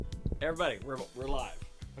Everybody, we're live.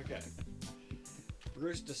 Okay.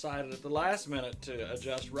 Bruce decided at the last minute to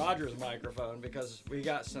adjust Roger's microphone because we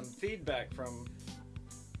got some feedback from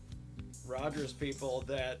Roger's people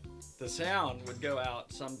that the sound would go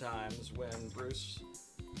out sometimes when Bruce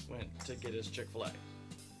went to get his Chick-fil-A.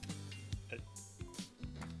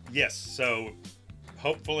 Yes, so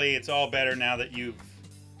hopefully it's all better now that you've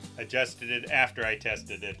adjusted it after I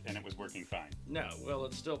tested it and it was working fine. No, well,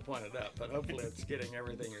 it's still pointed up, but hopefully it's getting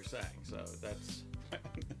everything you're saying. So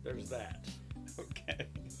there's that. Okay.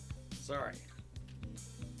 Sorry.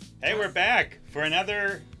 Hey, we're back for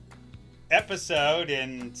another episode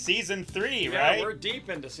in season 3, Yeah, right? we're deep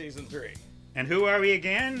into season 3. And who are we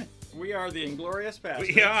again? We are the Inglorious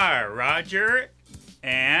Bastards. We are Roger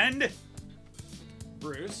and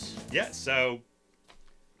Bruce. yeah. So,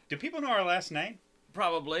 do people know our last name?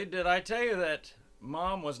 Probably. Did I tell you that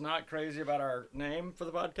Mom was not crazy about our name for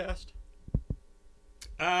the podcast?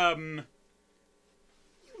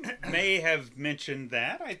 May have mentioned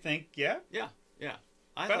that. I think, yeah. Yeah.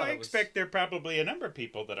 But I expect there are probably a number of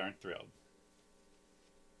people that aren't thrilled.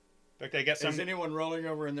 In fact, I guess Is anyone rolling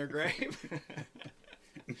over in their grave?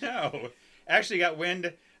 No, actually got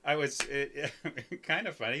wind. I was kind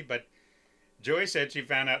of funny, but Joy said she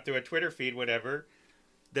found out through a Twitter feed, whatever,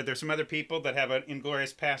 that there's some other people that have an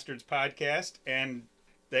Inglorious Bastards podcast, and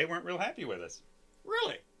they weren't real happy with us.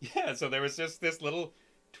 Really? Yeah, so there was just this little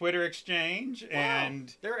Twitter exchange, Wow.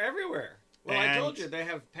 and They're everywhere. Well, I told you they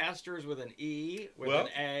have pastors with an E, with an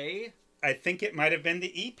A. I think it might have been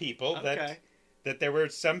the E people Okay. that there were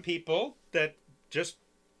some people that just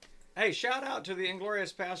Hey, shout out to the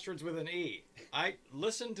Inglorious Bastards with an E. I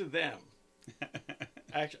listen to them.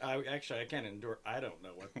 Actually, I can't endure. I don't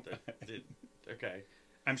know what did. Okay.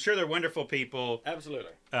 I'm sure they're wonderful people.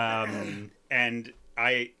 Absolutely. And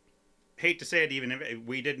I hate to say it, even if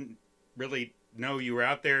we didn't really know you were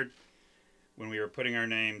out there when we were putting our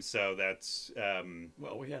names, so that's...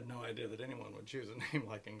 Well, we had no idea that anyone would choose a name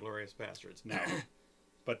like Inglorious Bastards. No.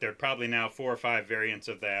 But there are probably now 4 or 5 variants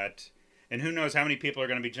of that. And who knows how many people are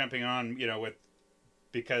going to be jumping on,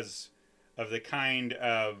 because of the kind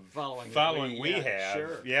of following we have.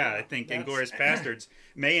 Sure. Yeah, I think Inglorious Bastards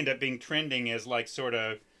may end up being trending as like sort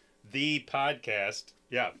of the podcast.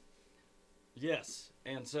 Yeah. Yes,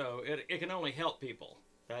 and so it can only help people.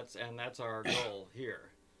 That's our goal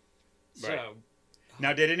here. So Right.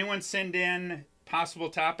 Now, did anyone send in possible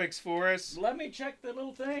topics for us? let me check the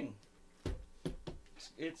little thing.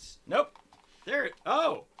 It's nope. There it.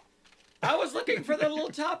 Oh, I was looking for the little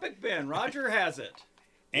topic bin. Roger has it.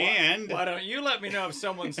 And Why don't you let me know if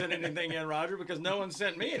someone sent anything in, Roger? Because no one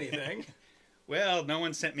sent me anything. well, no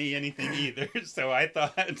one sent me anything either, so I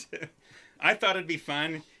thought it'd be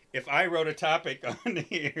fun if I wrote a topic on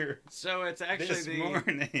here So it's actually this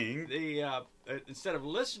morning. the instead of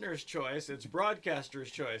listener's choice, it's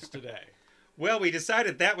broadcaster's choice today. Well, we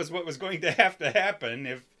decided that was what was going to have to happen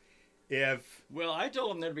if Well, I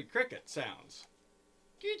told them there'd be cricket sounds.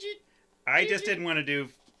 I just didn't want to do.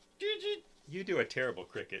 You do a terrible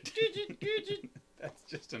cricket. That's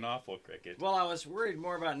just an awful cricket. Well, I was worried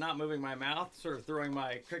more about not moving my mouth, sort of throwing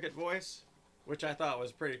my cricket voice, which I thought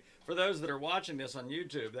was pretty. For those that are watching this on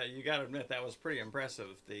YouTube, that you got to admit that was pretty impressive.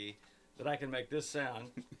 That I can make this sound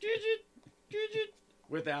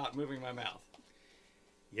without moving my mouth.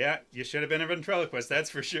 Yeah, you should have been a ventriloquist. That's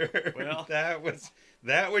for sure. Well, that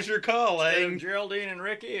was your calling. Instead of Geraldine and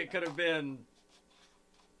Ricky, it could have been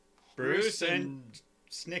Bruce and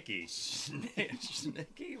Snicky.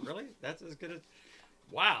 Snicky? Really? That's as good as...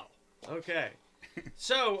 Wow. Okay.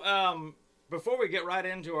 So, before we get right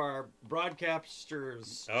into our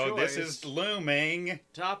broadcaster's This is looming.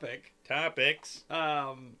 Topics.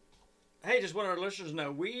 Hey, just want our listeners to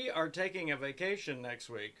know, we are taking a vacation next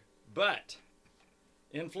week, but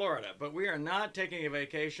in Florida. But we are not taking a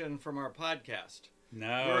vacation from our podcast.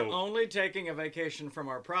 No. We're only taking a vacation from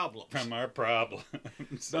our problems. From our problems.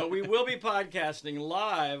 So we will be podcasting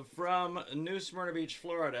live from New Smyrna Beach,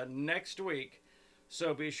 Florida next week.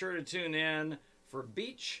 So be sure to tune in for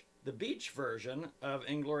the beach version of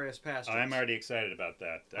Inglorious Bastards. I'm already excited about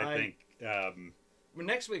that. I think...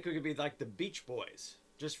 next week we could be like the Beach Boys,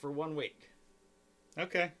 just for 1 week.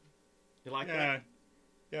 Okay. You like that?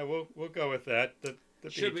 Yeah, we'll go with that. The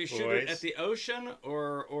Should we Beach shoot Boys. it at the ocean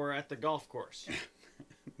or at the golf course?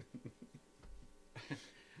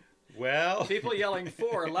 Well, People yelling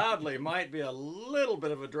 "for" loudly might be a little bit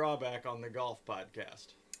of a drawback on the golf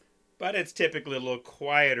podcast. but it's typically a little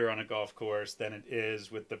quieter on a golf course than it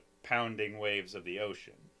is with the pounding waves of the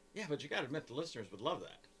ocean. Yeah, but you got to admit the listeners would love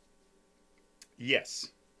that. Yes.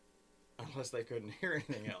 Unless they couldn't hear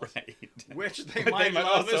anything else. Right. Which they But might love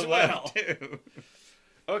also as well. too.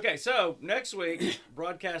 Okay, so next week,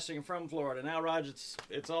 broadcasting from Florida. Now, Raj,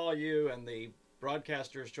 it's all you and the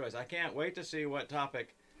broadcaster's choice. I can't wait to see what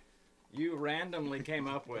topic you randomly came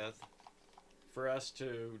up with for us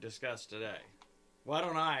to discuss today. Why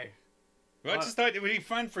don't I? Well, I just thought it would be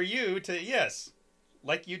fun for you to, yes,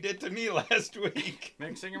 like you did to me last week.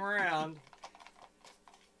 Mixing them around.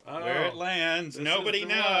 Oh, Where it lands, this nobody is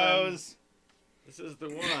the knows. This is the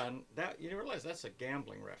one. That you realize that's a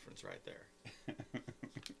gambling reference right there.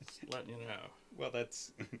 Just letting you know. Well,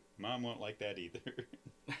 that's... Mom won't like that either.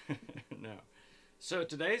 No. So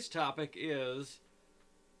today's topic is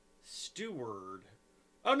steward.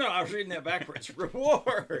 Oh, no, I was reading that backwards.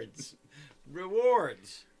 Rewards.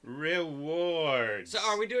 Rewards. Rewards. So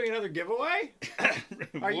are we doing another giveaway?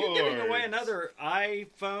 Are you giving away another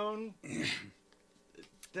iPhone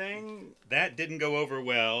thing? That didn't go over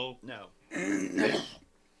well. No.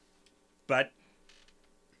 But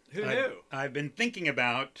Who knew? I've been thinking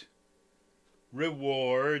about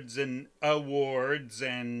rewards and awards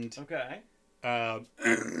and Okay.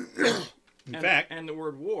 in fact, and the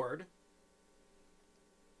word ward,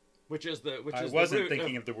 which is the I the wasn't root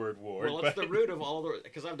thinking of the word ward. well, it's but the root of all the,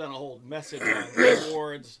 because I've done a whole message on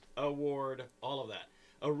awards, award, all of that.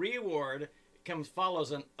 A reward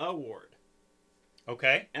follows an award.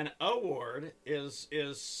 Okay. An award is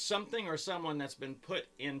something or someone that's been put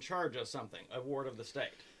in charge of something, a ward of the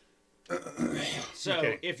state. So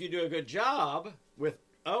Okay. if you do a good job with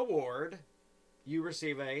award, you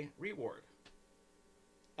receive a reward.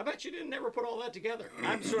 I bet you didn't never put all that together.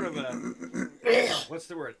 I'm sort of a, what's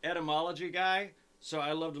the word, etymology guy. So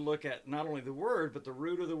I love to look at not only the word, but the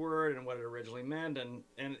root of the word and what it originally meant. And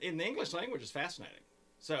in the English language, it's fascinating.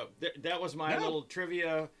 So that was my little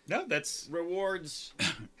trivia No, that's rewards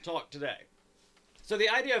talk today. So the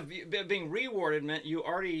idea of being rewarded meant you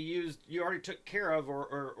already took care of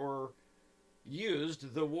or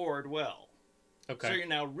used the ward well. okay. So you're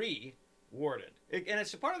now rewarded. And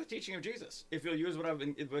it's a part of the teaching of Jesus. If you'll use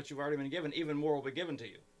what you've already been given, even more will be given to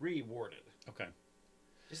you. Rewarded. Okay.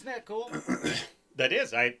 Isn't that cool? That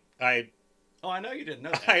is. I Oh, I know you didn't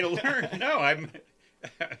know that. I learned. No, I'm.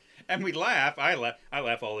 And we laugh. I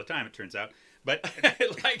laugh all the time. It turns out. But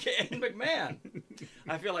like Ann McMahon.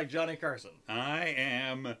 I feel like Johnny Carson. I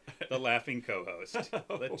am the laughing co-host.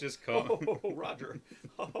 Let's just call. Oh, Roger.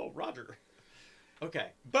 Oh, Roger. Okay.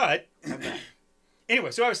 But I'm back.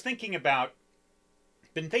 anyway, so I was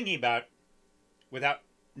been thinking about, without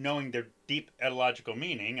knowing their deep etymological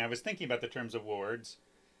meaning, I was thinking about the terms awards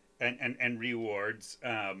and rewards.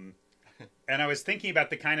 And I was thinking about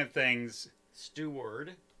the kind of things.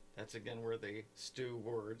 Steward. That's again where the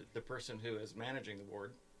steward, the person who is managing the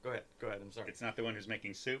ward. Go ahead. I'm sorry. It's not the one who's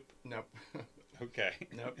making soup. Nope. Okay.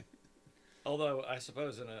 Nope. Although I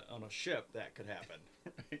suppose on a ship that could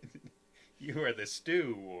happen. You are the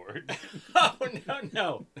stew ward. Oh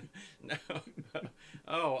no.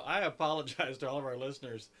 Oh, I apologize to all of our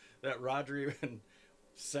listeners that Roger even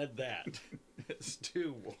said that.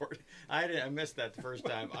 Steward. I missed that the first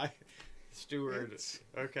time. Steward.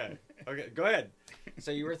 Okay. Go ahead. So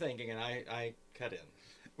you were thinking, and I cut in.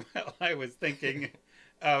 Well, I was thinking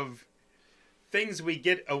of things we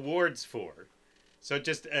get awards for. So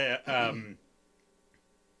just so yeah,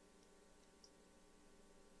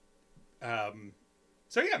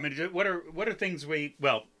 I mean, what are things we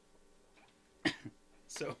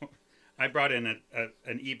so I brought in an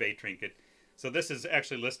eBay trinket. So this is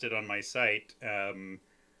actually listed on my site,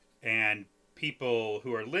 and people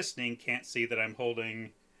who are listening can't see that I'm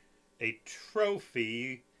holding a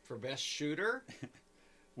trophy For best shooter?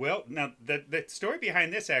 Well, now the story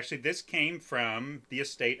behind this, actually, this came from the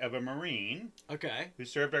estate of a Marine Okay. who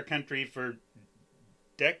served our country for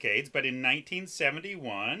decades, but in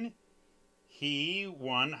 1971 he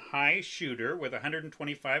won high shooter with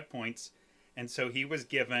 125 points, and so he was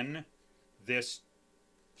given this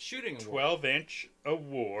Shooting award. 12-inch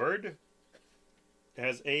award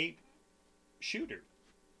as a shooter.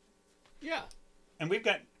 Yeah. And you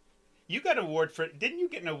got an award for, didn't you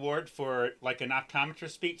get an award for like an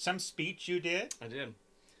optometrist speech, some speech you did? I did.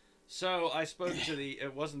 So I spoke to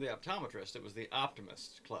it wasn't the optometrist, it was the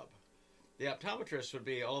Optimist Club. The optometrist would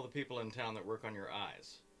be all the people in town that work on your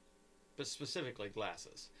eyes, but specifically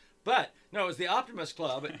glasses. But no, it was the Optimist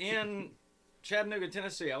Club in Chattanooga,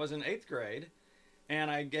 Tennessee. I was in 8th grade, and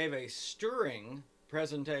I gave a stirring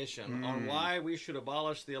presentation on why we should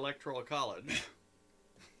abolish the Electoral College.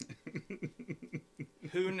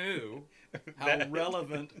 Who knew how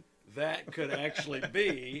relevant that could actually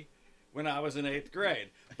be when I was in 8th grade?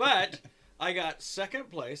 But I got second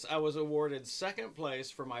place. I was awarded second place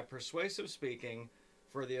for my persuasive speaking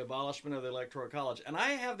for the abolishment of the Electoral College. And I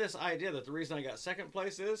have this idea that the reason I got second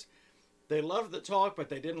place is they loved the talk, but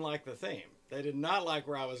they didn't like the theme. They did not like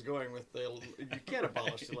where I was going with the, you can't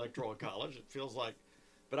abolish the Electoral College. It feels like,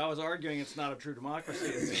 but I was arguing it's not a true democracy,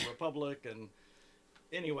 it's a republic. And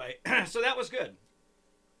anyway, so that was good.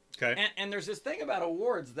 Okay. And there's this thing about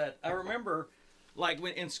awards that I remember, like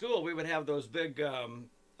when in school we would have those big,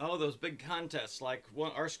 those big contests, like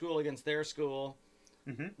our school against their school.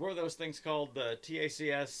 Mm-hmm. What were those things called? The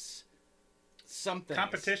TACS something.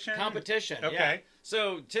 Competition? Competition, Okay. yeah.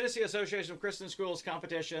 So Tennessee Association of Christian Schools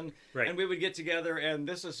competition. Right. And we would get together, and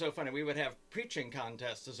this is so funny. We would have preaching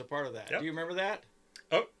contests as a part of that. Yep. Do you remember that?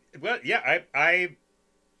 Oh, well, yeah, I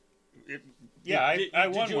won Did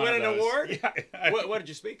you one win of an those. award? Yeah, What did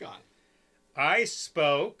you speak on? I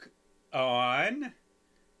spoke on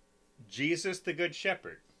Jesus the Good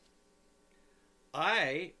Shepherd.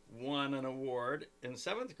 I won an award in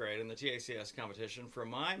 7th grade in the TACS competition for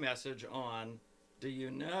my message on, do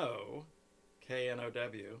you know,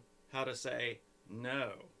 K-N-O-W, how to say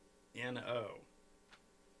no, N-O.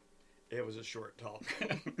 It was a short talk.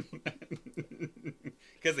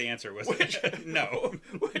 Because the answer was no.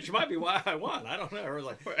 Which might be why I won. I don't know. I was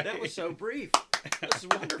like, that was so brief. This is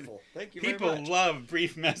wonderful. Thank you very much. People love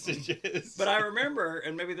brief messages. But I remember,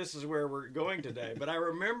 and maybe this is where we're going today, but I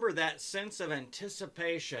remember that sense of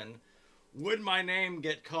anticipation. Would my name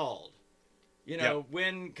get called? You know,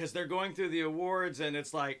 because they're going through the awards and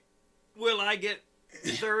it's like, will I get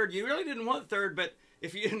third? You really didn't want third, but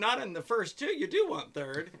if you're not in the first two, you do want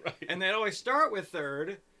third. Right. And they always start with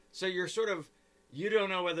third. So you're sort of, you don't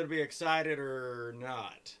know whether to be excited or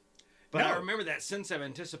not. But I remember that sense of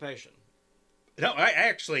anticipation. No,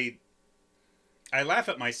 I laugh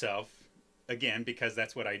at myself, again, because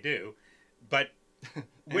that's what I do. But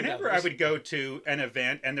whenever I would go to an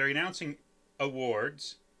event and they're announcing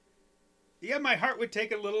awards, yeah, my heart would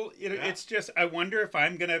take a little, it's just, I wonder if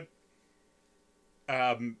I'm going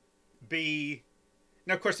to be...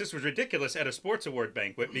 Now, of course, this was ridiculous at a sports award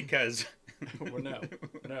banquet because... Well, no.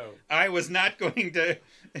 I was not going to...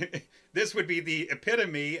 This would be the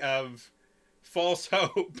epitome of false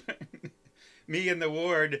hope. Me and the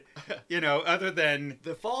award, other than...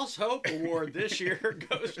 The False Hope Award this year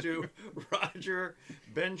goes to Roger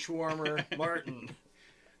Benchwarmer Martin.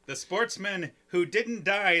 The sportsman who didn't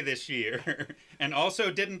die this year and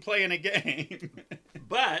also didn't play in a game.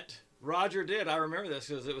 But Roger did. I remember this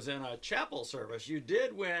because it was in a chapel service. You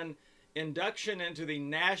did win induction into the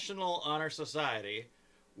National Honor Society,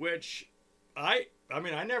 which I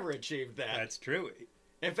never achieved that. That's true.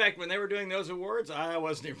 In fact, when they were doing those awards, I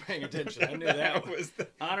wasn't even paying attention. I knew that was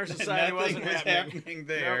Honor Society wasn't happening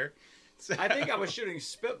there. Nope. So. I think I was shooting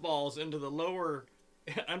spitballs into the lower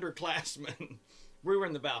underclassmen. We were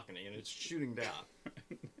in the balcony, and it's shooting down.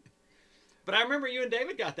 But I remember you and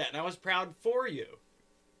David got that, and I was proud for you.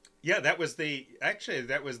 Yeah, that was the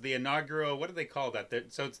inaugural. What do they call that?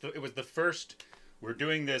 It was the first. We're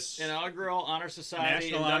doing this inaugural Honor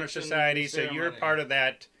Society, National Honor Society. So you're part of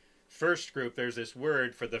that first group. There's this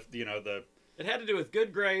word for the. It had to do with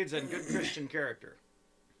good grades and good Christian character.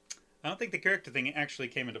 I don't think the character thing actually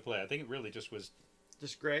came into play. I think it really just was.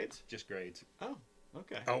 Just grades. Just grades. Oh,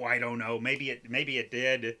 okay. Oh, I don't know. Maybe it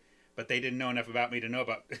did, but they didn't know enough about me to know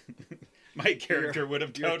about. My character would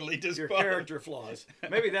have totally disqualified. Your character flaws.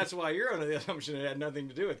 Maybe that's why you're under the assumption it had nothing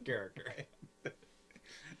to do with character.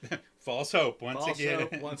 False hope once again.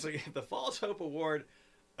 Once again, the False Hope Award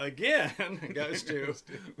again goes to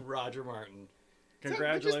Roger Martin.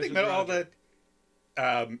 Congratulations! So, just think about all the.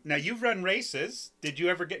 Now you've run races. Did you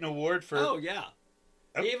ever get an award for? Oh yeah.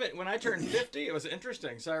 Oh. Even when I turned 50, it was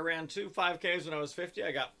interesting. So I ran 2 5Ks when I was 50.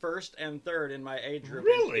 I got first and third in my age group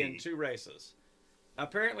in 2 races.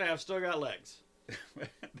 Apparently, I've still got legs.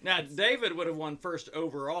 Now, David would have won first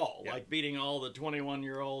overall, like beating all the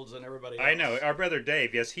 21-year-olds and everybody else. I know. Our brother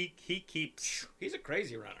Dave, yes, he keeps... He's a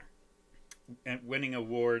crazy runner. And winning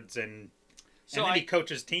awards, and then he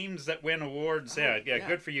coaches teams that win awards. Yeah,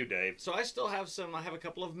 good for you, Dave. So I still have I have a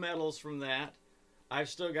couple of medals from that. I've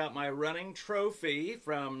still got my running trophy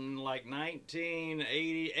from, like,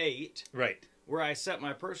 1988. Right. Where I set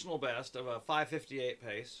my personal best of a 5:58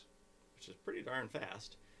 pace, which is pretty darn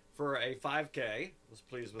fast, for a 5K. Was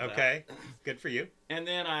pleased with that. Okay, good for you. And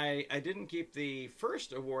then I didn't keep the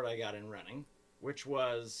first award I got in running, which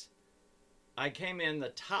was I came in the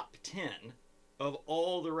top 10 of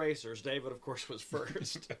all the racers. David, of course, was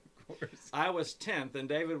first. Of course. I was 10th, and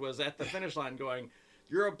David was at the finish line going,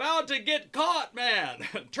 "You're about to get caught, man.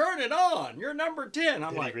 Turn it on. You're number 10.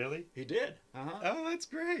 I'm like, really? He did. Uh-huh. Oh, that's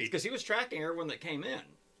great. Because he was tracking everyone that came in.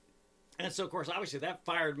 And so, of course, obviously that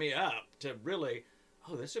fired me up to really,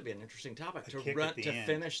 Oh, this would be an interesting topic A to kick run at the to end.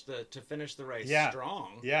 finish the race Yeah.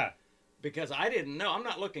 strong. Yeah. Because I didn't know. I'm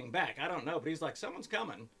not looking back. I don't know, but he's like, someone's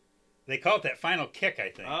coming. They call it that final kick, I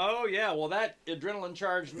think. Oh yeah, well that adrenaline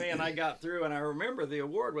charged me, and I got through. And I remember the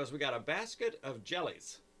award was we got a basket of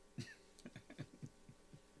jellies.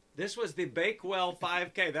 This was the Bakewell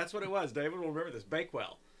 5K. That's what it was. David will remember this.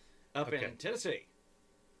 Bakewell, up in Tennessee.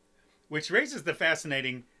 Which raises the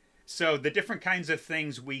fascinating. So the different kinds of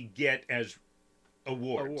things we get as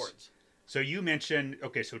awards. So you mentioned,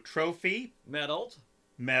 okay, so trophy, Medals,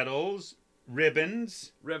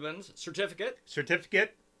 ribbons,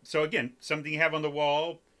 certificate. So again, something you have on the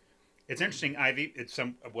wall. It's interesting, Ivy. It's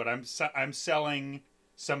I'm selling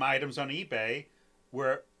some items on eBay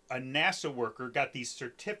where a NASA worker got these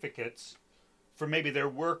certificates for maybe their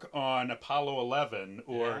work on Apollo 11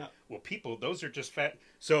 or people. Those are just fat.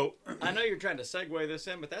 So I know you're trying to segue this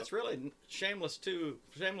in, but that's really shameless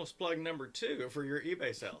plug number 2 for your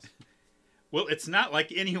eBay sales. Well, it's not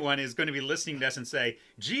like anyone is going to be listening to us and say,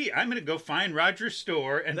 gee, I'm going to go find Roger's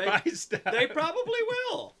store and buy stuff. They probably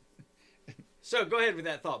will. So go ahead with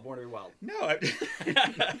that thought, Born to Be Wild. No.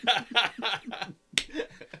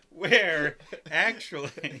 Where,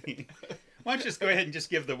 actually, why don't you just go ahead and just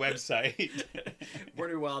give the website?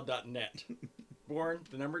 BornToBeWild.net.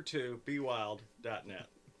 BeWild.net.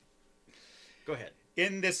 Go ahead.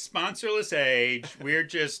 In this sponsorless age,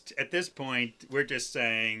 at this point, we're just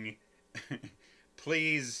saying...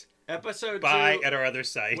 Please Episode buy 2 at our other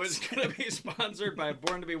sites. was going to be sponsored by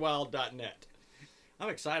BornToBeWild.net. I'm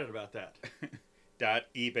excited about that.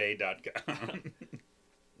 .ebay.com.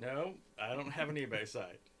 No, I don't have an eBay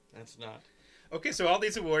site. That's not. Okay, so all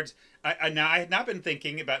these awards. I had not been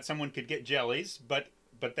thinking about someone could get jellies, but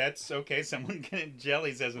that's okay. Someone can get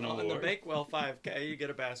jellies as an award. In the Bakewell 5K, you get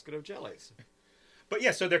a basket of jellies. But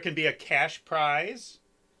yeah, so there can be a cash prize.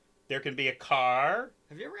 There can be a car.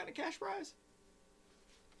 Have you ever got a cash prize?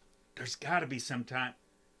 There's got to be some time.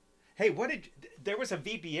 Hey, there was a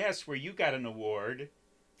VBS where you got an award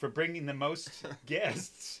for bringing the most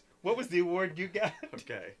guests. What was the award you got?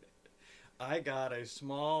 Okay. I got a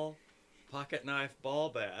small pocket knife ball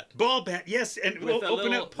bat. Ball bat, yes. And With we'll a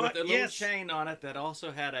open little, up with a little chain on it that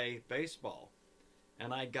also had a baseball.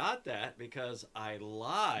 And I got that because I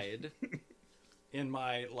lied in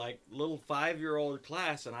my little 5-year-old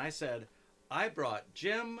class, and I said, I brought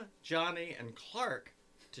Jim, Johnny, and Clark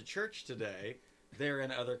to church today. They're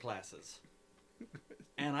in other classes.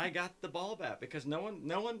 And I got the ball bat because no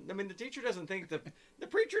one, I mean, the teacher doesn't think the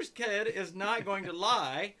preacher's kid is not going to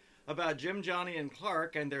lie about Jim, Johnny, and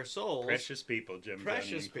Clark and their souls. Precious people, Jim,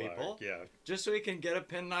 Precious Johnny, and people. Clark. Yeah. Just so he can get a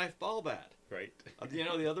penknife ball bat. Right. You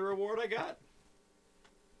know the other award I got?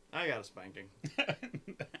 I got a spanking.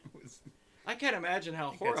 I can't imagine how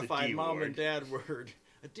horrified Mom and Dad were.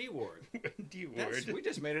 A D-ward. D-word. We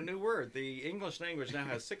just made a new word. The English language now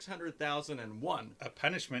has 600,001. A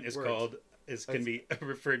punishment is words. can be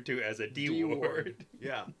referred to as a D-word.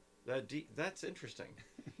 Yeah. That's interesting.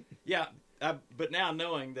 Yeah. But now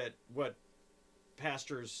knowing that what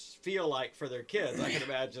pastors feel like for their kids, I can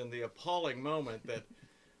imagine the appalling moment that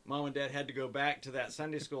Mom and Dad had to go back to that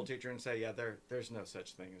Sunday school teacher and say, yeah, there's no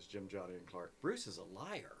such thing as Jim, Johnny, and Clark. Bruce is a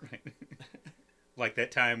liar. Right. Like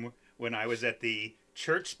that time when I was at the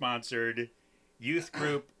church-sponsored youth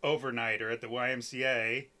group overnighter at the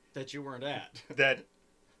YMCA. That you weren't at. That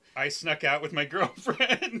I snuck out with my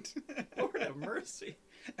girlfriend. Lord have mercy.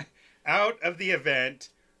 Out of the event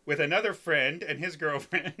with another friend and his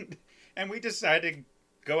girlfriend. And we decided to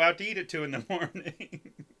go out to eat at 2 in the morning.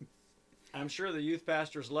 I'm sure the youth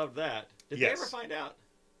pastors loved that. Did Yes. they ever find out?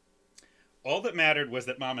 All that mattered was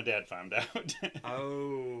that Mom and Dad found out.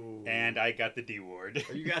 Oh. And I got the D-ward.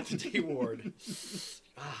 Oh, you got the D-ward.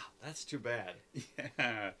 That's too bad.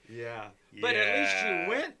 Yeah. Yeah. But at least you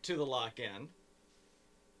went to the lock-in,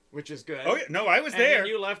 which is good. Oh, yeah. No, I was and there. then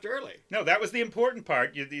you left early. No, that was the important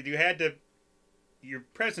part. You had to... Your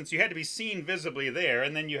presence, you had to be seen visibly there,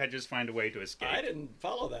 and then you had to just find a way to escape. I didn't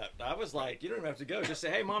follow that. I was like, you don't even have to go. Just say,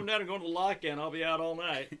 hey, Mom and Dad, I'm going to the lock-in. I'll be out all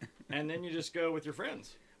night. And then you just go with your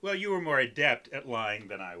friends. Well, you were more adept at lying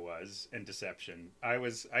than I was, and deception. I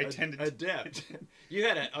tended to... Adept. You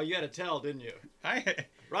had a tell, didn't you? Roger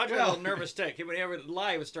Well- had a little nervous tick. When he would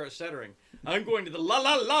lie, he would start stuttering. I'm going to the la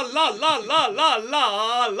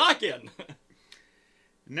lock-in.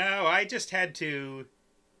 No, I just had to...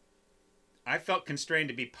 I felt constrained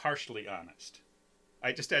to be partially honest.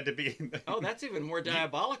 I just had to be... Oh, that's even more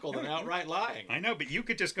diabolical than outright lying. I know, but you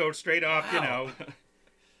could just go straight off, Wow.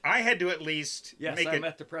 I had to at least Yes, make I it...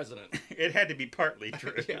 met the president. It had to be partly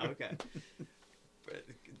true. Yeah, okay. But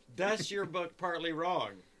thus your book partly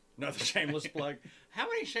wrong. Another shameless plug. How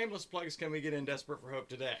many shameless plugs can we get in Desperate for Hope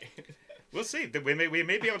today? We'll see. We may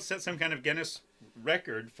be able to set some kind of Guinness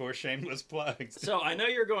record for shameless plugs. So I know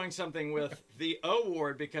you're going something with the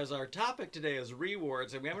award because our topic today is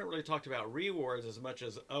rewards, and we haven't really talked about rewards as much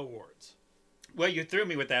as awards. Well, you threw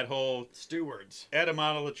me with that whole Stewards.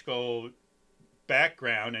 etymological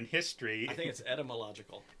background and history. I think it's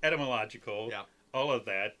etymological. Etymological. Yeah. All of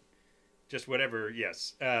that. Just whatever,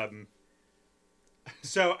 yes.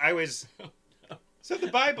 So I was... So the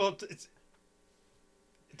Bible...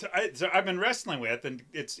 So I've been wrestling with, and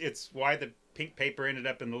it's why the pink paper ended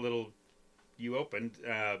up in the little you opened.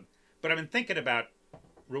 But I've been thinking about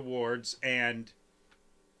rewards, and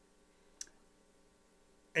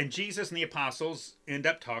Jesus and the apostles end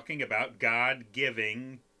up talking about God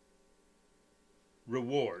giving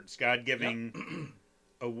rewards, God giving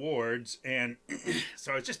awards, and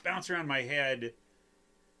so it's just bouncing around my head.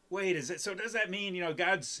 Wait, so does that mean,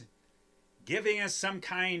 God's giving us some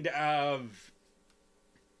kind of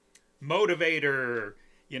motivator,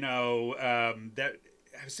 that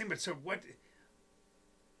I was thinking, but so what?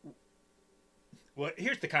 Well,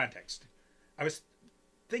 here's the context. I was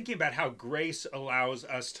thinking about how grace allows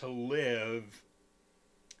us to live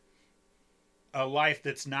a life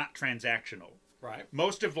that's not transactional. Right.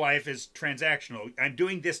 Most of life is transactional. I'm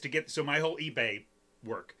doing this to get, so my whole eBay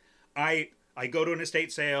work. I go to an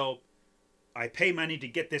estate sale, I pay money to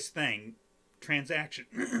get this thing, transaction.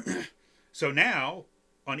 So now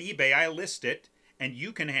on eBay I list it, and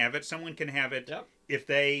you can have it, someone can have it if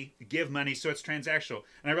they give money, so it's transactional.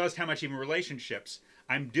 And I realized how much even relationships,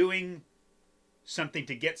 I'm doing something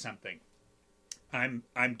to get something. I'm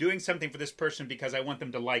doing something for this person because I want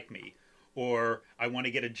them to like me, or I want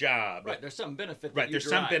to get a job. Right, there's some benefit. Right, there's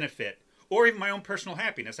some benefit. Or even my own personal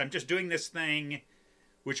happiness. I'm just doing this thing,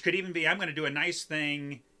 which could even be I'm going to do a nice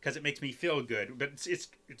thing because it makes me feel good. But it's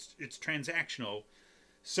transactional.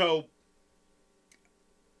 So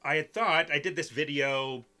I had thought, I did this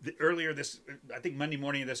video earlier I think Monday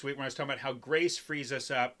morning of this week, when I was talking about how grace frees us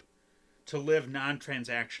up to live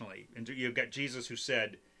non-transactionally. And you've got Jesus who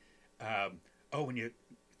said, when you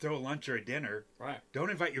throw a lunch or a dinner, right, don't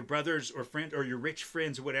invite your brothers or friends or your rich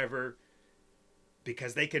friends or whatever,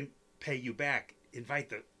 because they can pay you back. Invite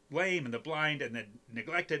the lame and the blind and the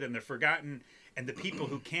neglected and the forgotten and the people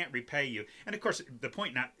who can't repay you. And of course, the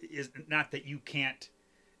point is not that you can't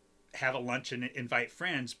have a lunch and invite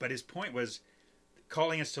friends, but his point was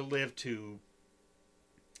calling us to live to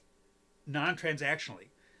non-transactionally,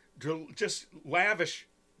 to just lavish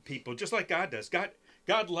people, just like God does.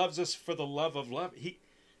 God loves us for the love of love.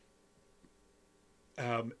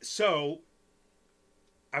 So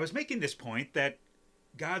I was making this point that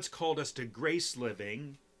God's called us to grace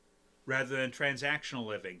living rather than transactional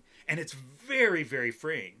living, and it's very, very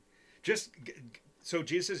freeing. So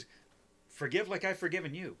Jesus says, forgive like I've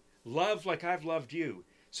forgiven you. Love like I've loved you.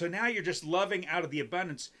 So now you're just loving out of the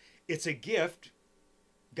abundance. It's a gift.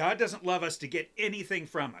 God doesn't love us to get anything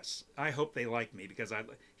from us. I hope they like me because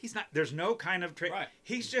he's not, there's no kind of right.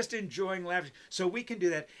 He's just enjoying lavish. So we can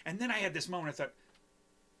do that. And then I had this moment, I thought,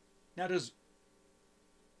 now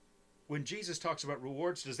when Jesus talks about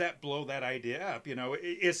rewards, does that blow that idea up?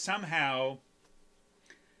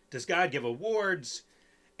 Does God give awards?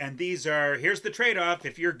 And here's the trade-off.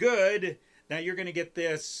 If you're good, now you're going to get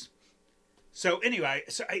this. So anyway,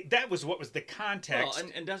 that was what was the context.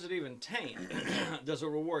 Well, and does it even taint? Does a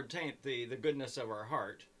reward taint the goodness of our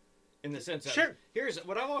heart? In the sense that, sure. Here's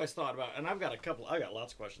what I've always thought about, and I've got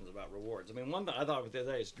lots of questions about rewards. I mean, one thing I thought about the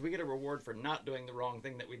other day is, do we get a reward for not doing the wrong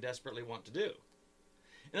thing that we desperately want to do?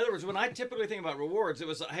 In other words, when I typically think about rewards, it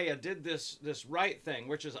was, hey, I did this right thing,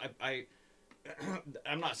 which is,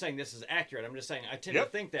 I'm not saying this is accurate. I'm just saying I tend to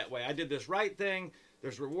think that way. I did this right thing.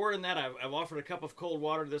 There's reward in that. I've offered a cup of cold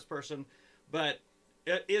water to this person. But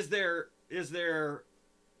is there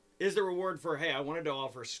reward for, hey, I wanted to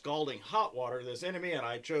offer scalding hot water to this enemy and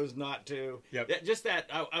I chose not to? Yep. Just that,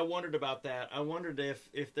 I wondered about that. I wondered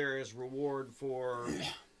if there is reward for,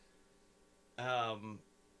 I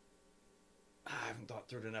haven't thought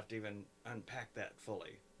through it enough to even unpack that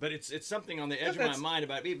fully. But it's something on the edge of my mind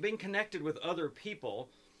about being connected with other people.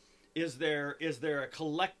 Is there a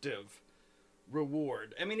collective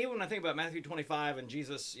reward? I mean, even when I think about Matthew 25 and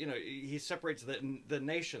Jesus, he separates the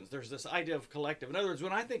nations. There's this idea of collective. In other words,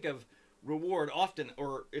 when I think of reward, often,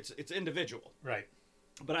 or it's individual. Right.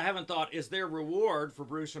 But I haven't thought, is there reward for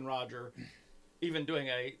Bruce and Roger even doing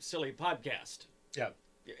a silly podcast? Yeah.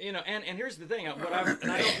 And here's the thing, and I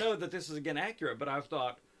don't know that this is again accurate, but I've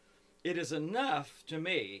thought it is enough to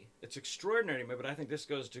me. It's extraordinary to me, but I think this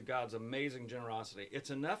goes to God's amazing generosity. It's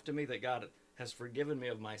enough to me that God has forgiven me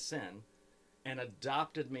of my sin, and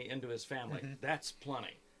adopted me into his family. That's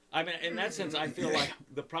plenty. I mean, in that sense, I feel like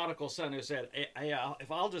the prodigal son who said, hey,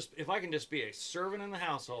 if I can just be a servant in the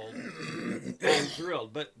household, I'm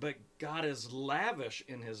thrilled. But God is lavish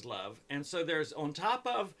in his love. And so there's, on top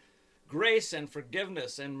of grace and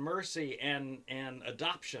forgiveness and mercy and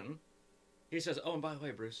adoption, he says, oh, and by the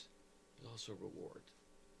way, Bruce, there's also reward.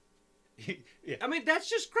 Yeah. I mean, that's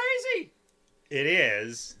just crazy. It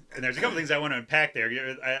is, and there's a couple things I want to unpack there.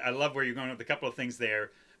 I love where you're going with a couple of things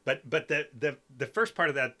there. But the first part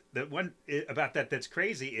of that, the one about that's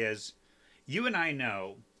crazy is, you and I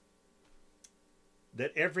know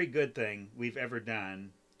that every good thing we've ever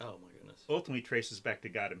done, oh my goodness, ultimately traces back to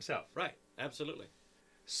God himself. Right, absolutely.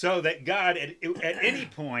 So that God at any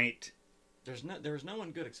point there was no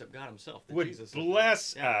one good except God himself. Would Jesus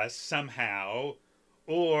bless us somehow,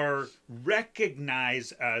 or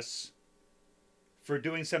recognize us for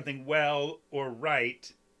doing something well or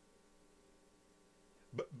right.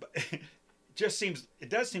 But it does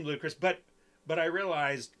seem ludicrous. But I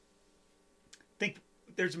realized, think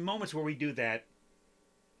there's moments where we do that,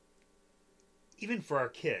 even for our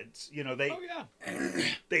kids. You know,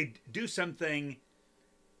 they do something,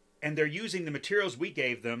 and they're using the materials we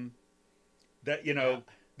gave them. That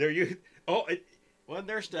they're using.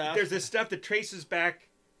 Their stuff. There's this stuff that traces back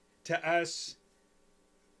to us,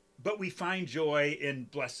 but we find joy in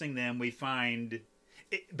blessing them. We find.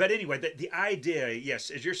 But anyway, the idea, yes,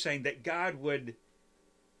 as you're saying, that God would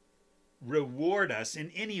reward us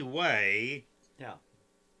in any way,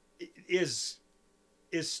 is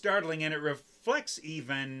startling, and it reflects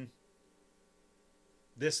even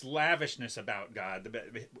this lavishness about God.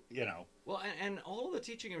 Well, and all of the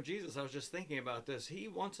teaching of Jesus, I was just thinking about this. He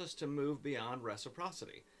wants us to move beyond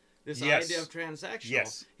reciprocity. This idea of transactional.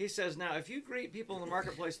 Yes. He says, now, if you greet people in the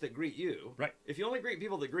marketplace that greet you, right? If you only greet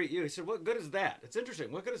people that greet you, he said, what good is that? It's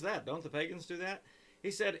interesting. What good is that? Don't the pagans do that?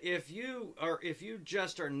 He said, if you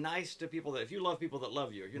just are nice to people, if you love people that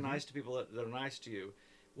love you, you're nice to people that are nice to you,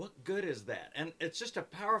 what good is that? And it's just a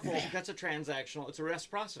powerful, that's a transactional, it's a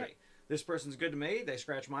reciprocity. Right. This person's good to me, they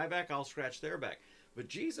scratch my back, I'll scratch their back. But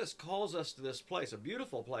Jesus calls us to this place, a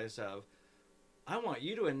beautiful place of, I want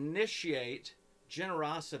you to initiate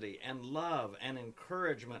generosity and love and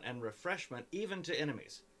encouragement and refreshment even to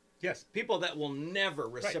enemies. Yes. People that will never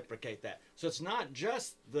reciprocate that. So it's not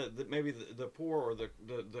just maybe the poor or the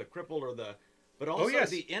crippled or but also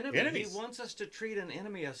the enemy. Enemies. He wants us to treat an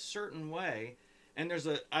enemy a certain way. And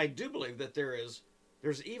I do believe that there's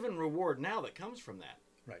even reward now that comes from that.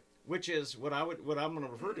 Right. Which is what I'm going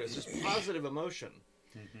to refer to as just positive emotion.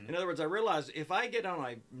 Mm-hmm. In other words, I realize if I get on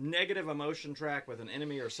a negative emotion track with an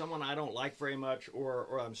enemy or someone I don't like very much,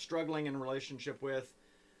 or I'm struggling in a relationship with,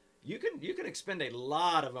 you can expend a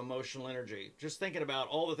lot of emotional energy just thinking about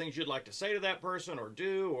all the things you'd like to say to that person or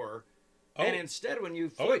do, and instead when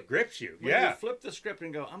you it grips you. When you flip the script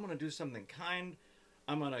and go, I'm going to do something kind,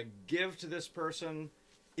 I'm going to give to this person,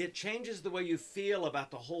 it changes the way you feel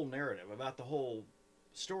about the whole narrative, about the whole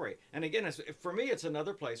story. And again, for me, it's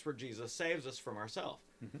another place where Jesus saves us from ourselves.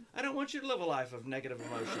 Mm-hmm. I don't want you to live a life of negative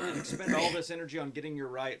emotion and expend all this energy on getting your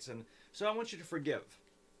rights. And so I want you to forgive.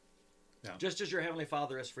 No. Just as your Heavenly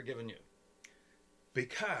Father has forgiven you.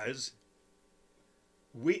 Because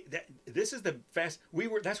that's what we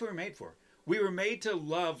were made for. We were made to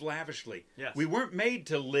love lavishly. Yes. We weren't made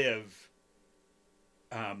to live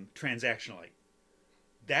transactionally.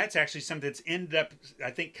 That's actually something that's ended up,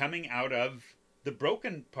 I think, coming out of the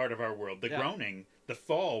broken part of our world, the groaning, the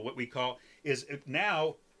fall. What we call is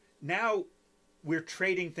now we're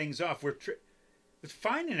trading things off. It's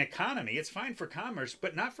fine in economy, it's fine for commerce,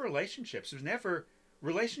 but not for relationships.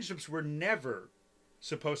 Relationships were never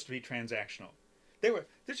supposed to be transactional. They're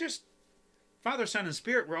just Father, Son, and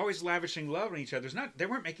Spirit were always lavishing love on each other. They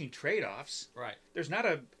weren't making trade-offs. Right. There's not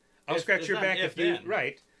I'll scratch your back if you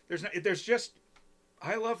right. There's just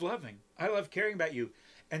I love loving. I love caring about you.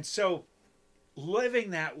 And so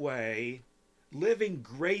living that way, living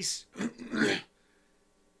grace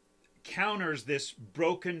counters this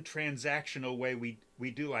broken transactional way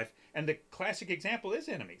we do life. And the classic example is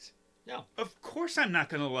enemies. Yeah. Of course I'm not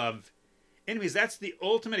going to love enemies. That's the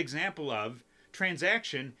ultimate example of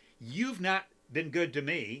transaction. You've not been good to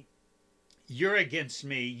me. You're against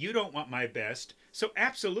me. You don't want my best. So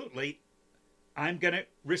absolutely, I'm going to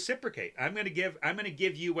reciprocate. I'm going to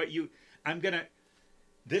give you what you,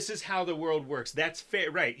 this is how the world works. That's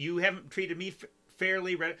fair, right? You haven't treated me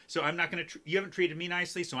fairly, right? So I'm not going to, you haven't treated me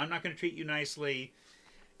nicely, so I'm not going to treat you nicely.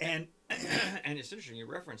 And it's interesting, you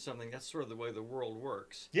referenced something, that's sort of the way the world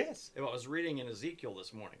works. Yes. I was reading in Ezekiel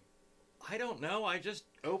this morning. I don't know. I just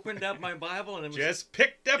opened up my Bible and it was Just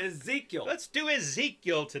picked up Ezekiel. Let's do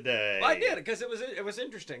Ezekiel today. Well, I did because it was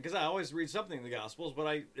interesting because I always read something in the Gospels, but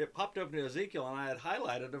it popped up to Ezekiel and I had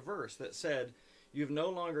highlighted a verse that said, "You've no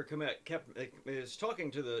longer kept." It's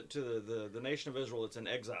talking to the nation of Israel that's in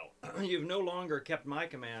exile. You've no longer kept my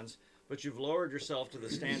commands, but you've lowered yourself to the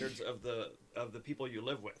standards of the people you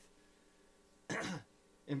live with.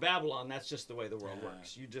 In Babylon, that's just the way the world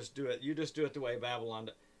works. You just do it. You just do it the way Babylon.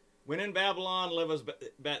 When in Babylon, live as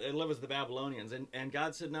the Babylonians. And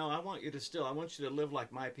God said, no, I want you to live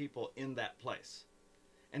like my people in that place.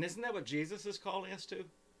 And isn't that what Jesus is calling us to?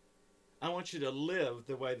 I want you to live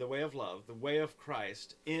the way of love, the way of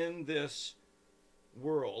Christ in this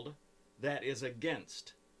world that is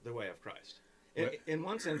against the way of Christ. In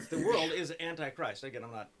one sense, the world is anti-Christ. Again,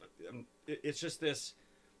 it's just this,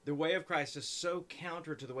 the way of Christ is so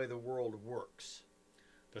counter to the way the world works.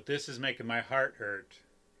 But this is making my heart hurt.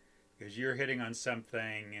 Because you're hitting on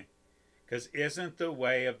something. Because isn't the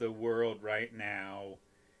way of the world right now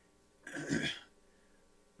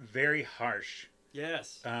very harsh?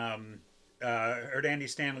 Yes. Heard Andy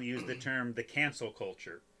Stanley use the term the cancel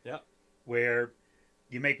culture. Yep. Where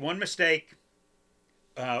you make one mistake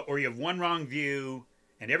or you have one wrong view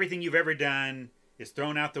and everything you've ever done is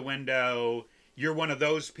thrown out the window. You're one of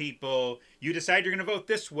those people. You decide you're going to vote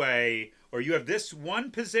this way, or you have this one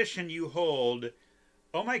position you hold.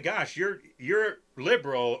 Oh my gosh, you're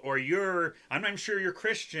liberal, or I'm not sure you're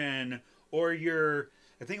Christian, or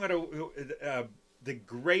I think about the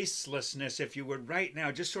gracelessness, if you would, right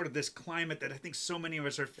now, just sort of this climate that I think so many of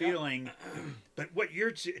us are feeling. Yeah. But what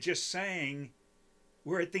you're just saying,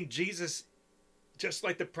 where I think Jesus, just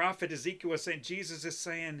like the prophet Ezekiel was saying, Jesus is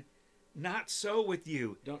saying, not so with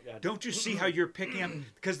you. Don't you see how you're picking up?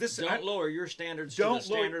 Because this don't lower your standards to the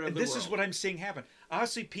standard of the world. This is what I'm seeing happen. I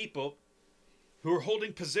see people who are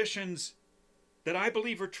holding positions that I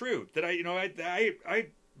believe are true. That I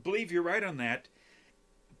believe you're right on that,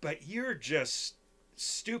 but you're just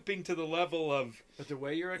stooping to the level of. But the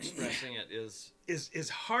way you're expressing it is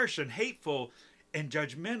harsh and hateful and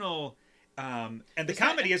judgmental, and the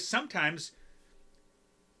comedy is sometimes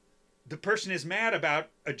the person is mad about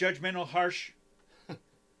a judgmental, harsh,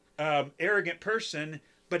 arrogant person,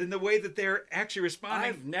 but in the way that they're actually responding.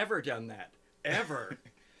 I've never done that ever.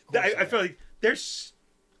 I feel like they're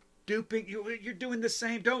stooping. You're doing the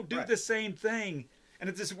same. Don't do the same thing. And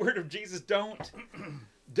it's this word of Jesus. Don't.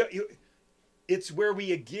 It's where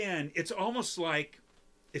it's almost like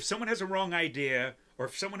if someone has a wrong idea, or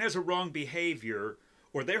if someone has a wrong behavior,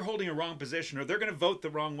 or they're holding a wrong position, or they're going to vote the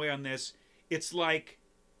wrong way on this, it's like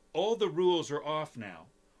all the rules are off now.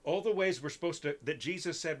 All the ways that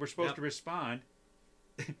Jesus said we're supposed to respond.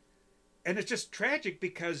 And it's just tragic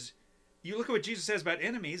because you look at what Jesus says about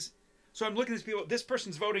enemies. So I'm looking at these people, this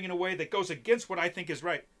person's voting in a way that goes against what I think is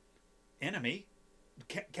right. Enemy?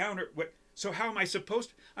 Counter what? So how am I supposed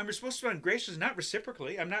to? I'm supposed to be gracious, not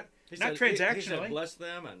reciprocally. I'm not transactionally. He said bless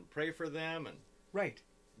them and pray for them and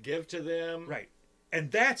give to them. Right.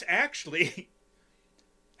 And that's actually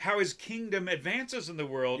how his kingdom advances in the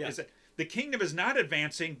world. Yeah. Is that the kingdom is not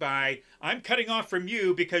advancing by, I'm cutting off from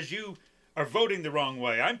you because you are voting the wrong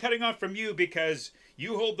way. I'm cutting off from you because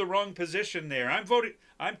you hold the wrong position there.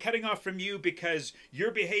 I'm cutting off from you because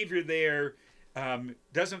your behavior there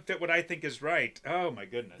doesn't fit what I think is right. Oh my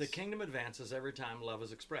goodness. The kingdom advances every time love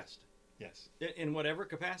is expressed. Yes. In whatever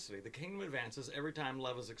capacity. The kingdom advances every time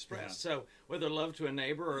love is expressed. Yeah. So whether love to a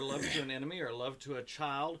neighbor or love to an enemy or love to a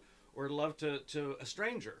child or love to a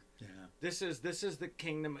stranger. Yeah. This is the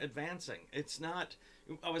kingdom advancing. It's not.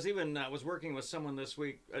 I was working with someone this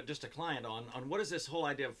week, just a client, on what does this whole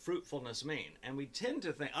idea of fruitfulness mean? And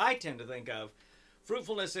I tend to think of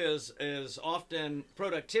fruitfulness is often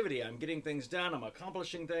productivity. I'm getting things done. I'm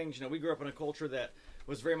accomplishing things. We grew up in a culture that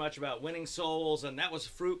was very much about winning souls, and that was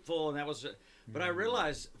fruitful, and that was. But I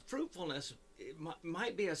realized fruitfulness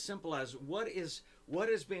might be as simple as what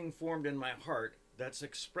is being formed in my heart that's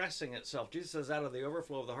expressing itself. Jesus says, out of the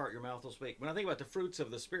overflow of the heart, your mouth will speak. When I think about the fruits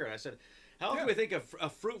of the Spirit, I said, how often do we think of a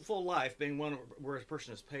fruitful life being one where a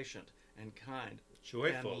person is patient and kind,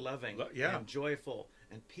 joyful, and loving, and joyful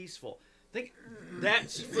and peaceful? Think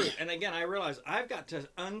that's fruit. And again, I realize I've got to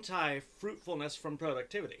untie fruitfulness from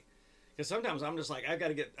productivity, because sometimes I'm just like, I've got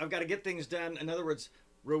to get things done. In other words,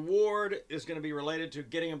 reward is going to be related to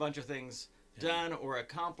getting a bunch of things done or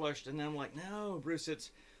accomplished, and then I'm like, no, Bruce,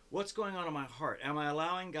 it's what's going on in my heart. Am I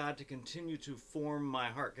allowing God to continue to form my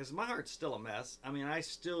heart? Because my heart's still a mess. I mean, I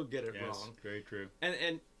still get it wrong. Very true.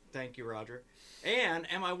 And thank you, Roger.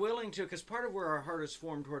 And am I willing to? Because part of where our heart is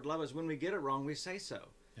formed toward love is when we get it wrong, we say so.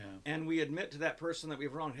 and we admit to that person that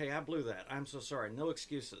we've wronged. Hey, I blew that. I'm so sorry. No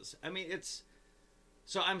excuses. I mean, it's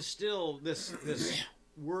so I'm still this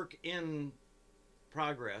work in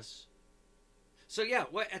progress. So yeah,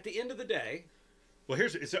 at the end of the day, well,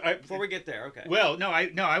 before we get there, okay. Well,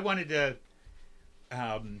 I wanted to.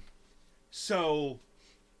 So,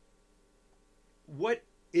 what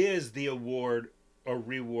is the award or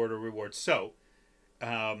reward? So,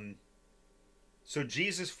 so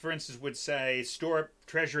Jesus, for instance, would say, "Store up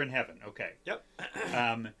treasure in heaven." Okay. Yep.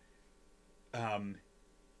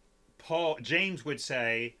 James would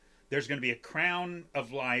say, "There's going to be a crown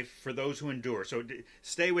of life for those who endure." So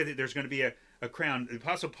stay with it. There's going to be a crown. The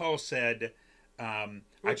Apostle Paul said,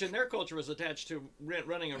 which in their culture was attached to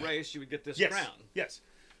running a race. You would get this crown. Yes.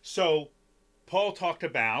 So Paul talked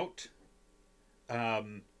about,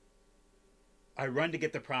 I run to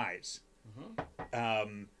get the prize.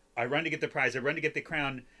 Mm-hmm. I run to get the prize. I run to get the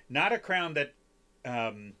crown. Not a crown that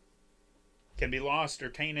can be lost or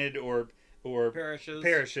tainted or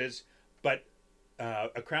perishes, but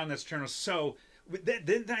a crown that's eternal. So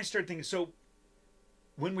then I started thinking. So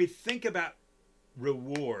when we think about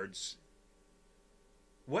rewards,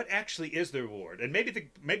 what actually is the reward? And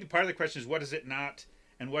maybe part of the question is, what is it not,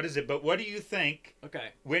 and what is it? But what do you think? Okay.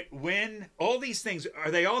 When all these things,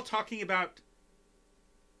 are they all talking about?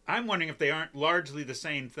 I'm wondering if they aren't largely the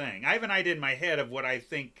same thing. I have an idea in my head of what I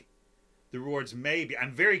think the rewards may be.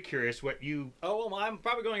 I'm very curious what you. Oh well, I'm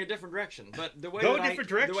probably going a different direction. But the way Go a different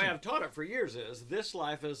direction. The way I've taught it for years is this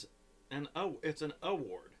life is it's an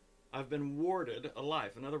award. I've been warded a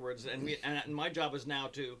life. In other words, and my job is now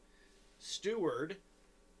to steward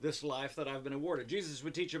this life that I've been awarded. Jesus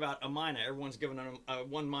would teach about a mina. Everyone's given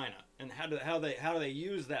one mina, and how do they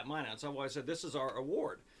use that mina? And so I've always said this is our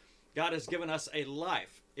award. God has given us a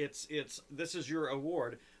life. This is your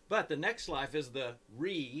award. But the next life is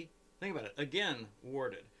think about it, again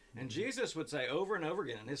warded. And Jesus would say over and over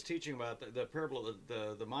again in his teaching about the parable of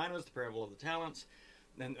the minas, the parable of the talents,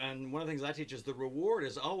 and one of the things I teach is the reward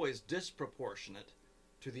is always disproportionate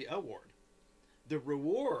to the award. The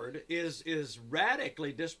reward is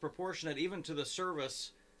radically disproportionate even to the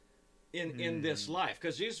service in this life.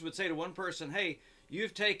 Because Jesus would say to one person, hey,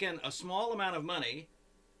 you've taken a small amount of money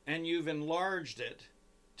and you've enlarged it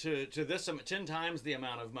to this 10 times the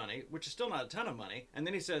amount of money, which is still not a ton of money. And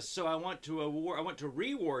then he says, so I want to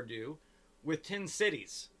reward you with 10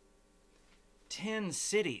 cities. 10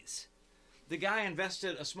 cities. The guy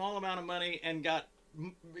invested a small amount of money and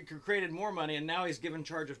created more money, and now he's given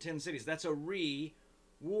charge of 10 cities. That's a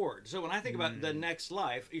reward. So when I think about the next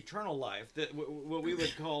life, eternal life, what we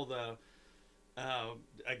would call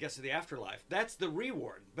I guess the afterlife, that's the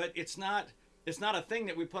reward. But it's not a thing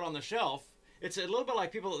that we put on the shelf. It's a little bit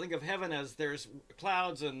like people that think of heaven as there's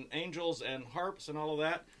clouds and angels and harps and all of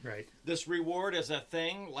that. Right. This reward is a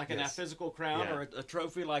thing, like a physical crown or a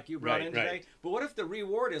trophy like you brought in today. Right. But what if the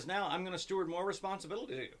reward is now I'm going to steward more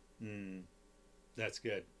responsibility to you? That's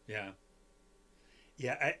good. Yeah.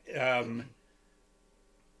 Yeah. I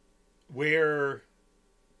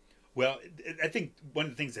think one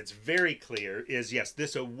of the things that's very clear is, yes,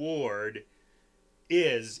 this award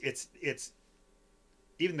it's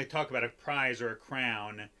even they talk about a prize or a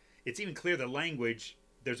crown. It's even clear the language.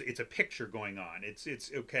 It's a picture going on.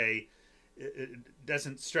 It's okay. It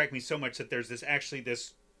doesn't strike me so much that there's this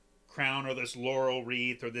crown or this laurel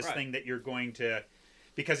wreath or this thing that you're going to,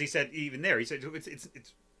 because he said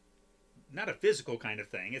it's not a physical kind of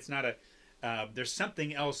thing. It's not there's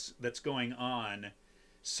something else that's going on.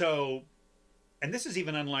 So, and this is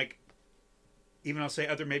even unlike, even I'll say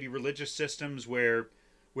other maybe religious systems where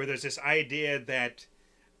there's this idea that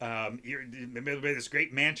there'll be this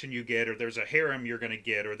great mansion you get, or there's a harem you're going to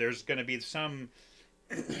get, or there's going to be some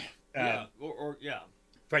right,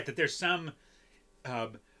 that there's some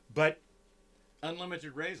but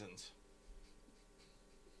unlimited raisins.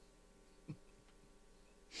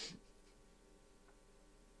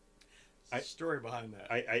 Story behind that.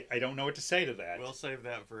 I don't know what to say to that. We'll save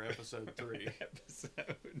that for episode 3.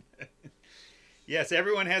 Yes,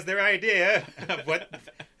 everyone has their idea of what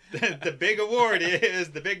the big award is,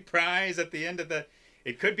 the big prize at the end of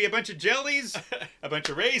it could be a bunch of jellies, a bunch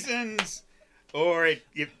of raisins, or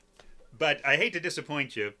but I hate to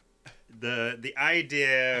disappoint you. The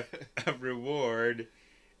idea of reward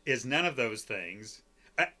is none of those things.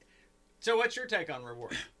 So what's your take on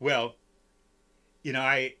reward? Well,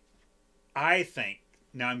 I think,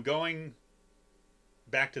 now I'm going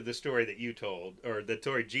back to the story that you told, or the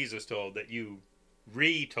story Jesus told that you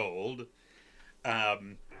retold.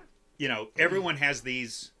 Everyone has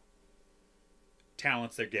these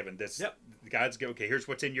talents they're given. God's given, okay, here's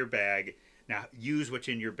what's in your bag. Now use what's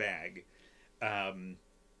in your bag.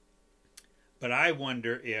 But I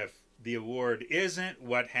wonder if the award isn't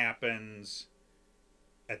what happens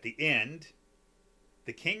at the end.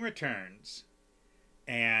 The king returns,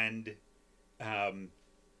 and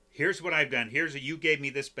here's what I've done. You gave me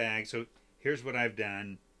this bag, so here's what I've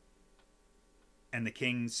done. And the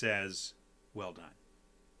king says, well done.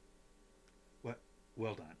 What?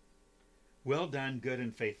 Well done. Well done, good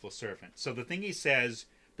and faithful servant. So the thing he says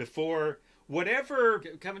before, whatever...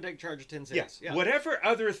 Come and take charge of 10 cents. Yeah, whatever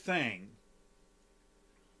other thing,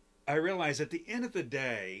 I realize at the end of the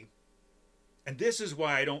day, and this is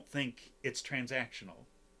why I don't think it's transactional.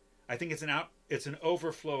 I think it's an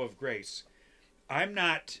overflow of grace. I'm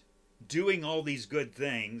not doing all these good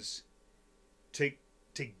things to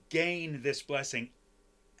gain this blessing.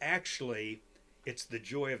 Actually, it's the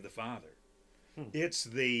joy of the Father. It's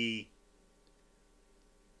the...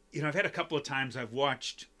 I've had a couple of times I've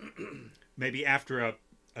watched, maybe after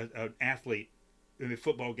an athlete in a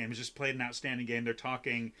football game has just played an outstanding game. They're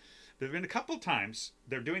talking. There have been a couple of times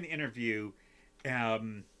they're doing the interview.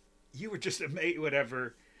 You were just amazed,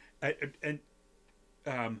 whatever.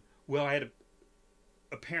 Well, I had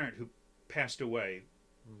a parent who passed away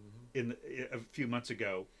a few months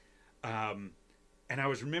ago. And I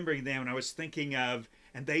was remembering them, and I was thinking of,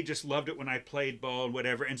 and they just loved it when I played ball and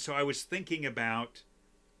whatever. And so I was thinking about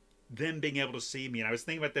them being able to see me, and I was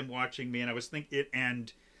thinking about them watching me, and I was thinking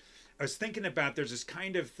about there's this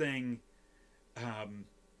kind of thing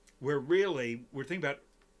where really we're thinking about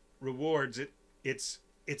rewards. It's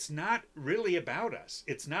not really about us.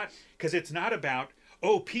 It's not about,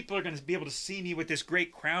 oh, people are going to be able to see me with this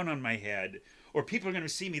great crown on my head, or people are going to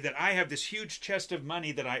see me that I have this huge chest of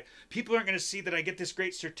money people aren't going to see that I get this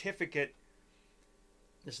great certificate.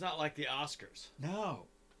 It's not like the Oscars. No,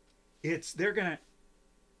 they're going to,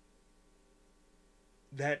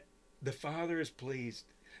 that the Father is pleased.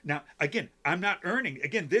 Now, again, I'm not earning.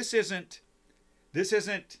 Again, this isn't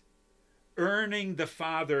earning the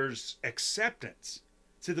Father's acceptance.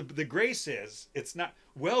 So the grace is, it's not,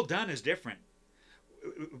 well done is different.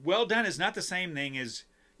 Well done is not the same thing as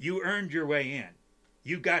you earned your way in.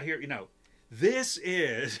 You got here, this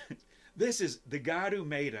is the God who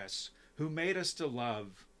made us to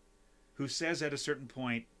love, who says at a certain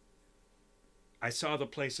point, I saw the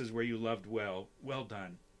places where you loved well. Well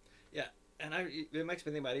done. Yeah, and it makes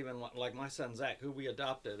me think about even like my son Zach, who we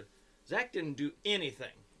adopted. Zach didn't do anything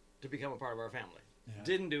to become a part of our family. Yeah.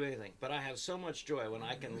 Didn't do anything. But I have so much joy when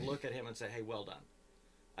I can look at him and say, hey, well done.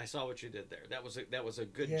 I saw what you did there. That was a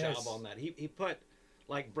good job on that. He put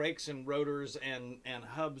like brakes and rotors and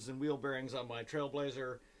hubs and wheel bearings on my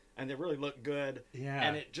Trailblazer, and they really look good. Yeah.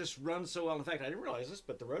 And it just runs so well. In fact, I didn't realize this,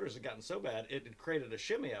 but the rotors had gotten so bad, it created a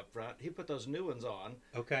shimmy up front. He put those new ones on.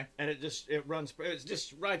 Okay. And it just rides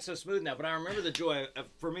so smooth now. But I remember the joy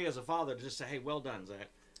for me as a father to just say, hey, well done, Zach.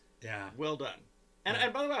 Yeah. Well done.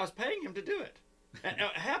 And by the way, I was paying him to do it. And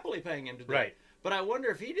happily paying him to do it. Right. But I wonder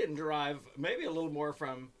if he didn't derive maybe a little more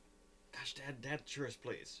from, gosh, Dad sure is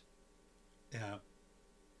pleased. Yeah.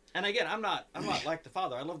 And again, I'm not like the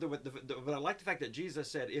Father. I love but I like the fact that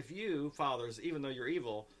Jesus said, if you, fathers, even though you're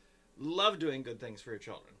evil, love doing good things for your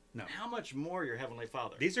children, how much more your Heavenly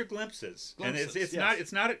Father? These are glimpses. And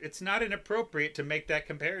it's not inappropriate to make that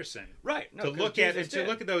comparison. Right. No, to look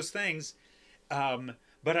at those things.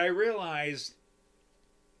 But I realized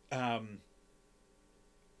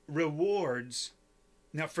rewards.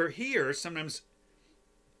 Now, for here, sometimes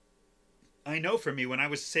I know for me, when I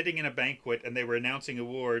was sitting in a banquet and they were announcing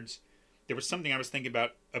awards, there was something I was thinking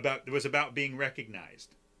about. It was about being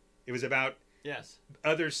recognized. It was about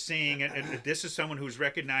others seeing it. And this is someone who's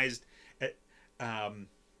recognized. But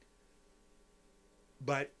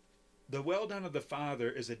the well done of the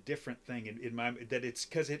Father is a different thing in my, that it's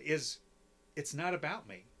because it's not about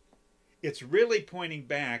me. It's really pointing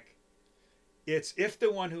back. It's if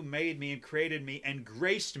the one who made me and created me and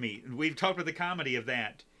graced me. We've talked about the comedy of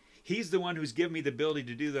that. He's the one who's given me the ability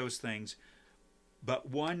to do those things. But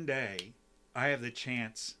one day, I have the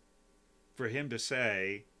chance for him to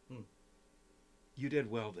say, you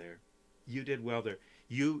did well there. You did well there.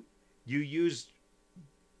 You used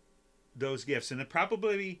those gifts. And there'll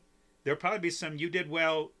probably be some you did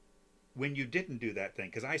well when you didn't do that thing.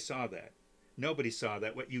 Because I saw that. Nobody saw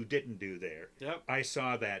that, what you didn't do there. Yep. I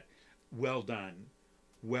saw that. Well done.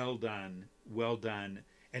 Well done. Well done.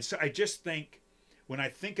 And so I just think, when I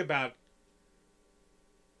think about,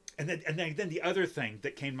 and then the other thing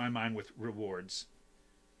that came to my mind with rewards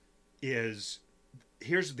is,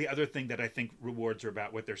 here's the other thing that I think rewards are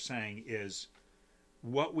about. What they're saying is,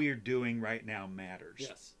 what we are doing right now matters.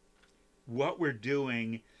 Yes. What we're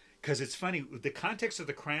doing, because it's funny, the context of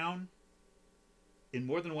the crown, in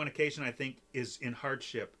more than one occasion, I think, is in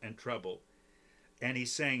hardship and trouble. And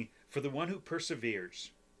he's saying, for the one who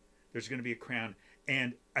perseveres, there's going to be a crown.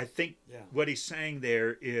 And I think what he's saying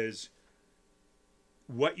there is,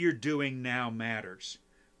 what you're doing now matters.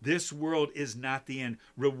 This world is not the end.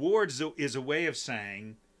 Rewards is a way of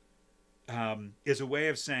saying, this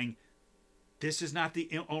is not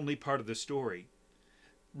the only part of the story.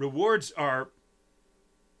 Rewards are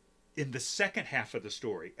in the second half of the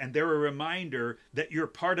story, and they're a reminder that you're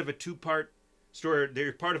part of a two-part story.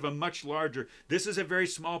 They're part of a much larger. This is a very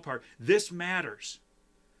small part. This matters.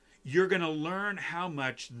 You're going to learn how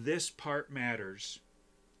much this part matters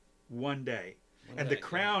one day. And the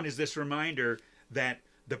crown is this reminder that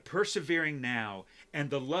the persevering now and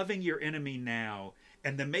the loving your enemy now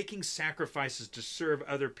and the making sacrifices to serve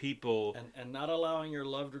other people. And not allowing your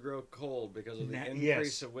love to grow cold because of the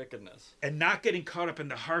increase of wickedness. And not getting caught up in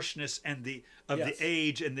the harshness and the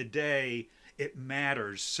age and the day. It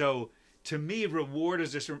matters. So to me, reward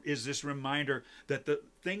is this reminder that the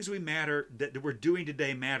things that we're doing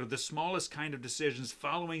today matter. The smallest kind of decisions,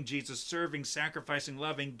 following Jesus, serving, sacrificing,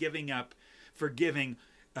 loving, giving up, forgiving,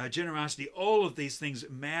 generosity, all of these things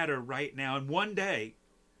matter right now. And one day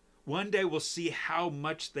we'll see how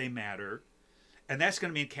much they matter. And that's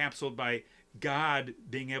going to be encapsulated by God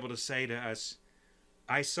being able to say to us,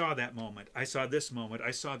 I saw that moment. I saw this moment.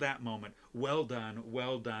 I saw that moment. Well done,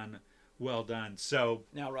 well done, well done. So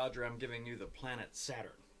now, Roger, I'm giving you the planet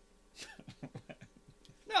Saturn.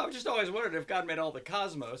 No, I just always wondered if God made all the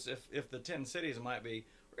cosmos, if the 10 cities might be,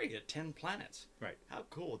 we're going to get 10 planets. Right. How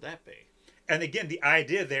cool would that be? And again, the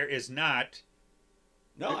idea there is not,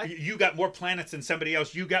 you got more planets than somebody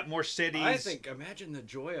else. You got more cities. I think, imagine the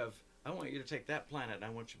joy of, I want you to take that planet and I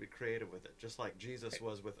want you to be creative with it, just like Jesus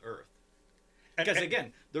was with Earth. Because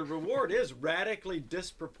again, the reward is radically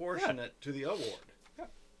disproportionate to the award.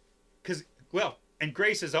 Because, and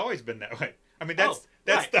grace has always been that way. I mean, that's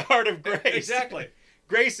the heart of grace. Exactly.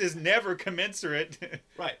 Grace is never commensurate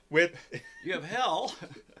with... You have hell,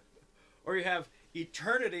 or you have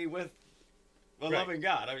eternity with a loving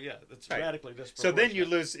God. I mean, it's radically disproportionate. So then you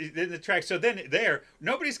lose in the track. So then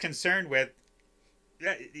nobody's concerned with,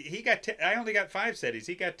 he got 10, I only got 5 cities.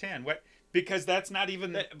 He got 10. What? Because that's not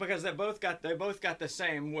even... Because they both got the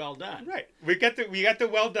same well done. Right. We got the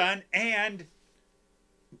well done and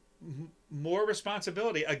more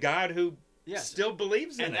responsibility. A God who still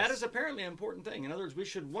believes in us. And that is apparently an important thing. In other words, we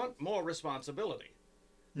should want more responsibility,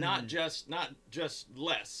 not just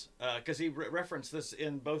less. Because he referenced this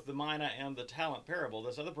in both the mina and the talent parable.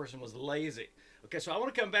 This other person was lazy. Okay, so I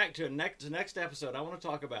want to come back to next episode. I want to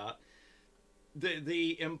talk about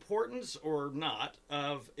the importance or not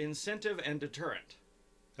of incentive and deterrent.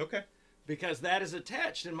 Okay. Because that is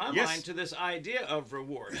attached in my mind to this idea of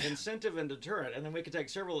reward, incentive and deterrent. And then we could take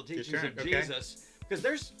several of the teachings of Jesus, because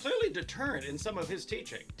there's clearly deterrent in some of his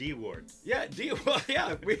teaching. D-ward. Yeah,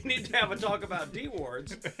 we need to have a talk about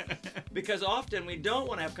D-wards, because often we don't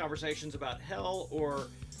want to have conversations about hell or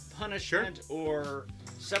punishment or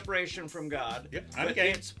separation from God. Yep, but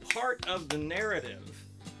it's part of the narrative.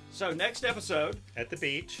 So next episode at the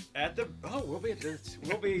beach. We'll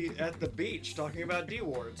be at the beach talking about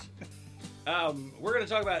D-wards. We're going to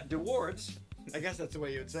talk about dewards. I guess that's the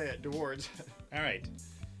way you would say it, dewards. All right.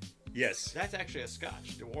 Yes. That's actually a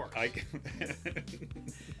Scotch, dewards.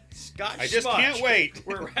 Scotch. I just can't wait.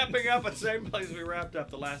 We're wrapping up at the same place we wrapped up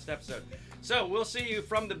the last episode. So we'll see you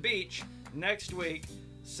from the beach next week.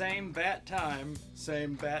 Same bat time,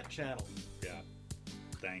 same bat channel. Yeah.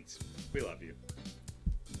 Thanks. We love you.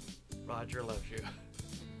 Roger loves you.